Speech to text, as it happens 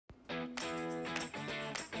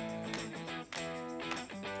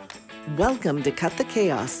Welcome to Cut the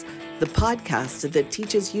Chaos, the podcast that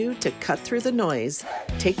teaches you to cut through the noise,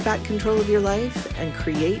 take back control of your life, and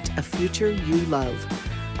create a future you love.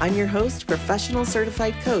 I'm your host, professional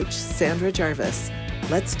certified coach, Sandra Jarvis.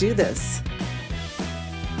 Let's do this.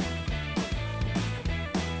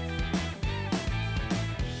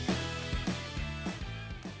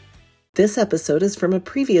 This episode is from a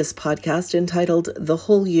previous podcast entitled The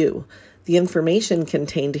Whole You. The information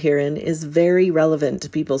contained herein is very relevant to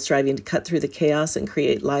people striving to cut through the chaos and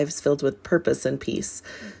create lives filled with purpose and peace.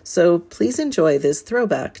 So please enjoy this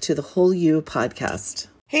throwback to the Whole You podcast.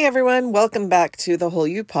 Hey everyone, welcome back to the Whole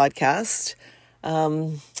You podcast.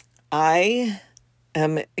 I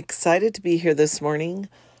am excited to be here this morning.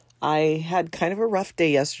 I had kind of a rough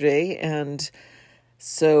day yesterday, and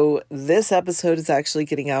so this episode is actually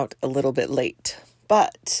getting out a little bit late,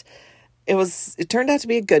 but it turned out to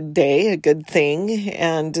be a good day, a good thing.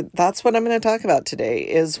 And that's what I'm going to talk about today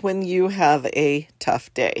is when you have a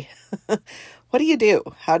tough day. What do you do?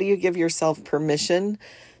 How do you give yourself permission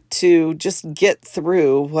to just get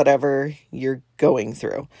through whatever you're going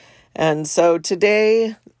through? And so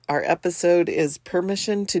today our episode is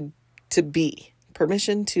permission to be,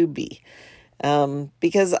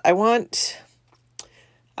 because I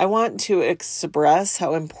want to express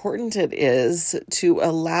how important it is to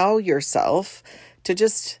allow yourself to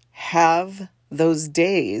just have those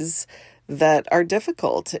days that are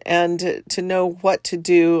difficult and to know what to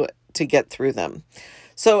do to get through them.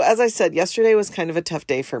 So as I said, yesterday was kind of a tough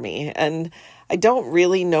day for me, and I don't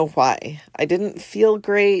really know why. I didn't feel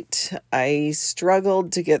great. I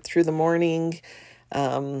struggled to get through the morning.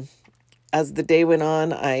 As the day went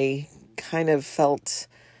on, I kind of felt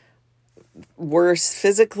worse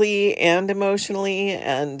physically and emotionally,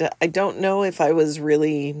 and I don't know if I was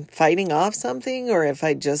really fighting off something or if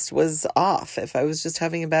I just was off, if I was just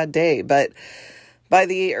having a bad day. But by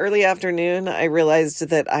the early afternoon, I realized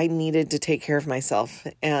that I needed to take care of myself.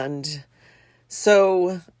 And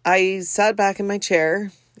so I sat back in my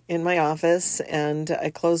chair in my office and I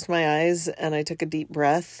closed my eyes and I took a deep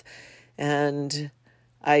breath and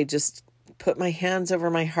I just put my hands over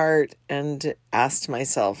my heart and asked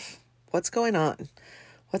myself, what's going on?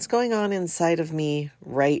 What's going on inside of me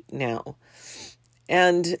right now?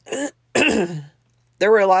 And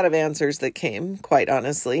there were a lot of answers that came, quite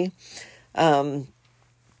honestly.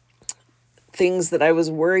 Things that I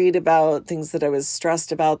was worried about, things that I was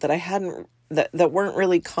stressed about that weren't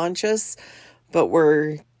really conscious, but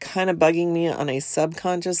were kind of bugging me on a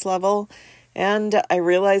subconscious level. And I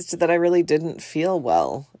realized that I really didn't feel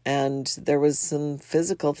well. And there was some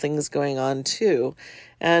physical things going on too.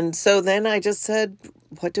 And so then I just said,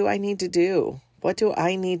 what do I need to do? What do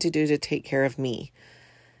I need to do to take care of me?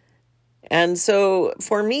 And so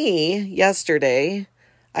for me, yesterday,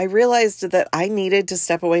 I realized that I needed to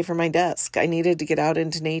step away from my desk. I needed to get out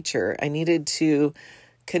into nature. I needed to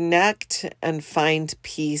connect and find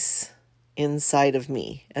peace inside of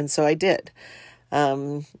me. And so I did.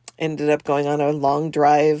 Ended up going on a long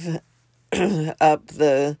drive up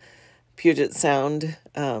the Puget Sound.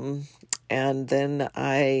 And then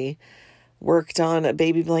I worked on a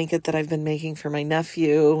baby blanket that I've been making for my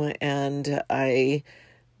nephew. And I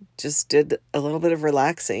just did a little bit of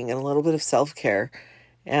relaxing and a little bit of self-care.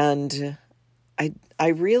 And I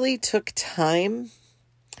really took time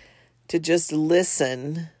to just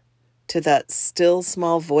listen to that still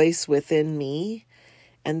small voice within me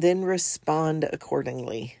and then respond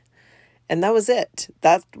accordingly. And that was it.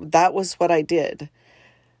 That was what I did.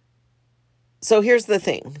 So here's the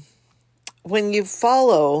thing. When you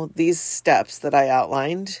follow these steps that I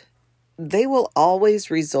outlined, they will always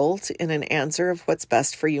result in an answer of what's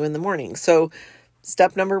best for you in the morning. So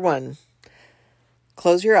step number 1,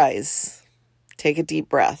 close your eyes, take a deep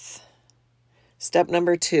breath. Step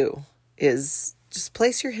number 2 is just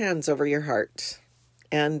place your hands over your heart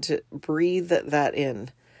and breathe that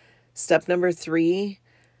in. Step number 3,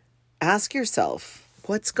 ask yourself,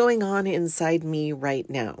 what's going on inside me right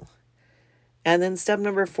now? And then step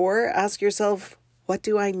number 4, ask yourself, what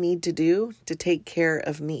do I need to do to take care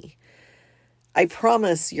of me? I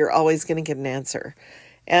promise you're always going to get an answer.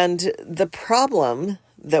 And the problem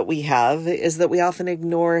that we have is that we often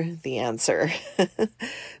ignore the answer.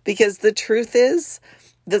 Because the truth is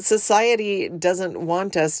that society doesn't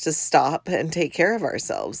want us to stop and take care of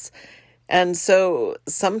ourselves. And so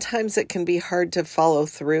sometimes it can be hard to follow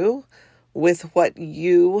through with what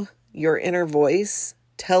your inner voice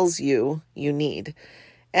tells you need.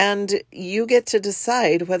 And you get to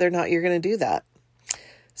decide whether or not you're going to do that.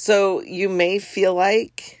 So you may feel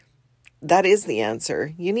like that is the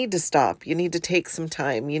answer. You need to stop. You need to take some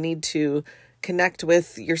time. You need to connect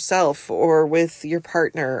with yourself or with your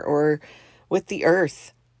partner or with the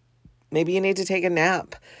earth. Maybe you need to take a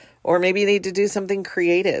nap, or maybe you need to do something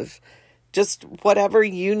creative. Just whatever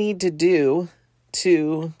you need to do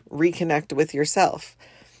to reconnect with yourself.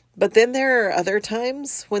 But then there are other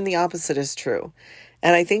times when the opposite is true.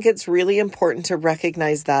 And I think it's really important to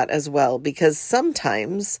recognize that as well, because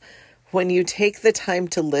sometimes when you take the time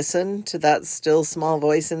to listen to that still small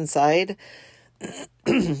voice inside,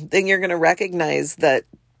 then you're going to recognize that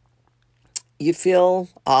you feel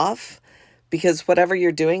off because whatever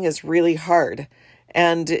you're doing is really hard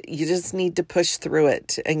and you just need to push through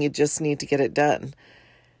it and you just need to get it done.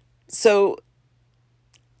 So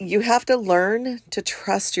you have to learn to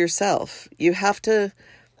trust yourself. You have to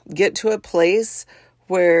get to a place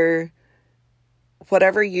where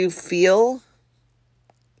whatever you feel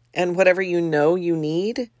and whatever you know you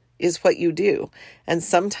need is what you do. And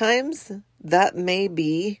sometimes that may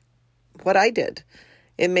be what I did.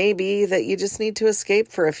 It may be that you just need to escape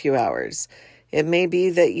for a few hours. It may be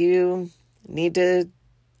that you need to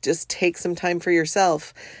just take some time for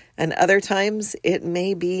yourself. And other times it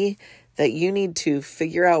may be that you need to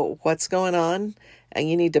figure out what's going on and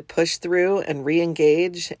you need to push through and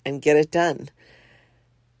re-engage and get it done.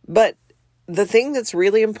 But the thing that's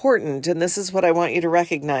really important, and this is what I want you to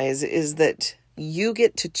recognize, is that you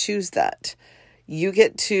get to choose that. You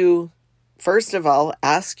get to, first of all,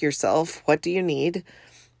 ask yourself, what do you need?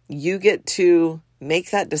 You get to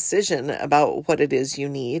make that decision about what it is you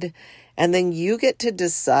need. And then you get to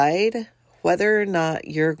decide whether or not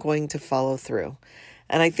you're going to follow through.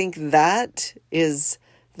 And I think that is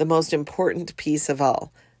the most important piece of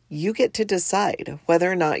all. You get to decide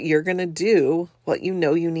whether or not you're going to do what you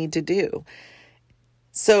know you need to do.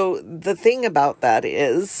 So the thing about that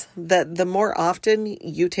is that the more often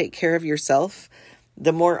you take care of yourself,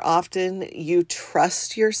 the more often you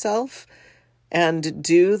trust yourself and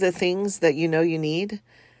do the things that you know you need,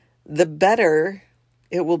 the better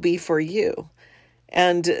it will be for you.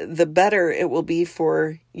 And the better it will be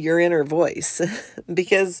for your inner voice.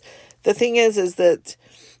 Because the thing is that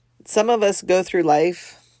some of us go through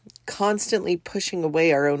life constantly pushing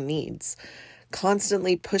away our own needs,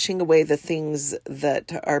 constantly pushing away the things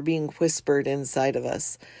that are being whispered inside of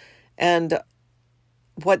us. And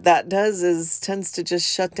what that does is tends to just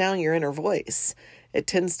shut down your inner voice. It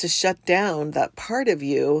tends to shut down that part of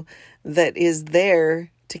you that is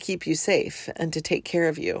there to keep you safe and to take care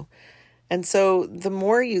of you. And so the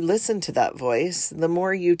more you listen to that voice, the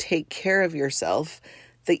more you take care of yourself,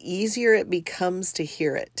 the easier it becomes to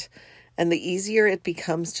hear it. And the easier it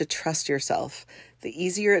becomes to trust yourself. The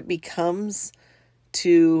easier it becomes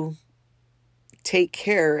to take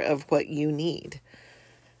care of what you need.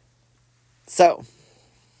 So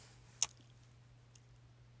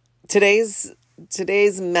today's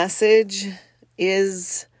message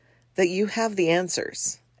is that you have the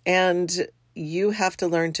answers, and you have to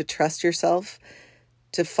learn to trust yourself,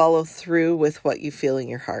 to follow through with what you feel in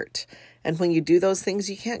your heart. And when you do those things,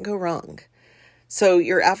 you can't go wrong. So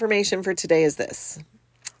your affirmation for today is this: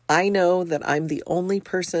 I know that I'm the only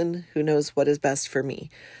person who knows what is best for me.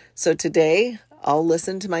 So today, I'll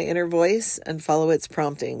listen to my inner voice and follow its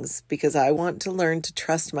promptings because I want to learn to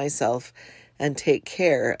trust myself and take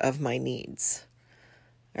care of my needs.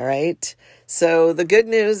 All right. So the good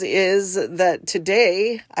news is that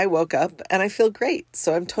today I woke up and I feel great.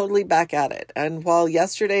 So I'm totally back at it. And while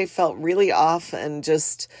yesterday felt really off and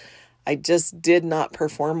I just did not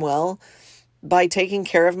perform well, by taking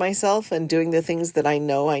care of myself and doing the things that I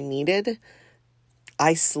know I needed,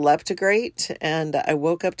 I slept great and I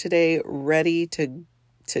woke up today ready to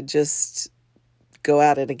just go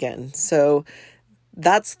at it again. So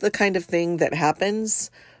that's the kind of thing that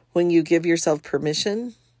happens when you give yourself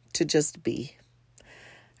permission to just be.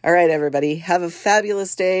 All right, everybody, have a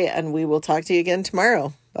fabulous day and we will talk to you again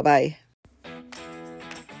tomorrow. Bye-bye.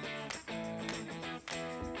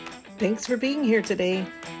 Thanks for being here today.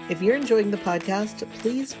 If you're enjoying the podcast,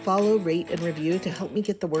 please follow, rate, and review to help me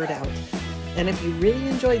get the word out. And if you really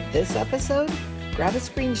enjoyed this episode, grab a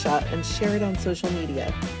screenshot and share it on social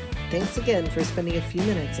media. Thanks again for spending a few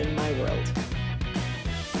minutes in my world.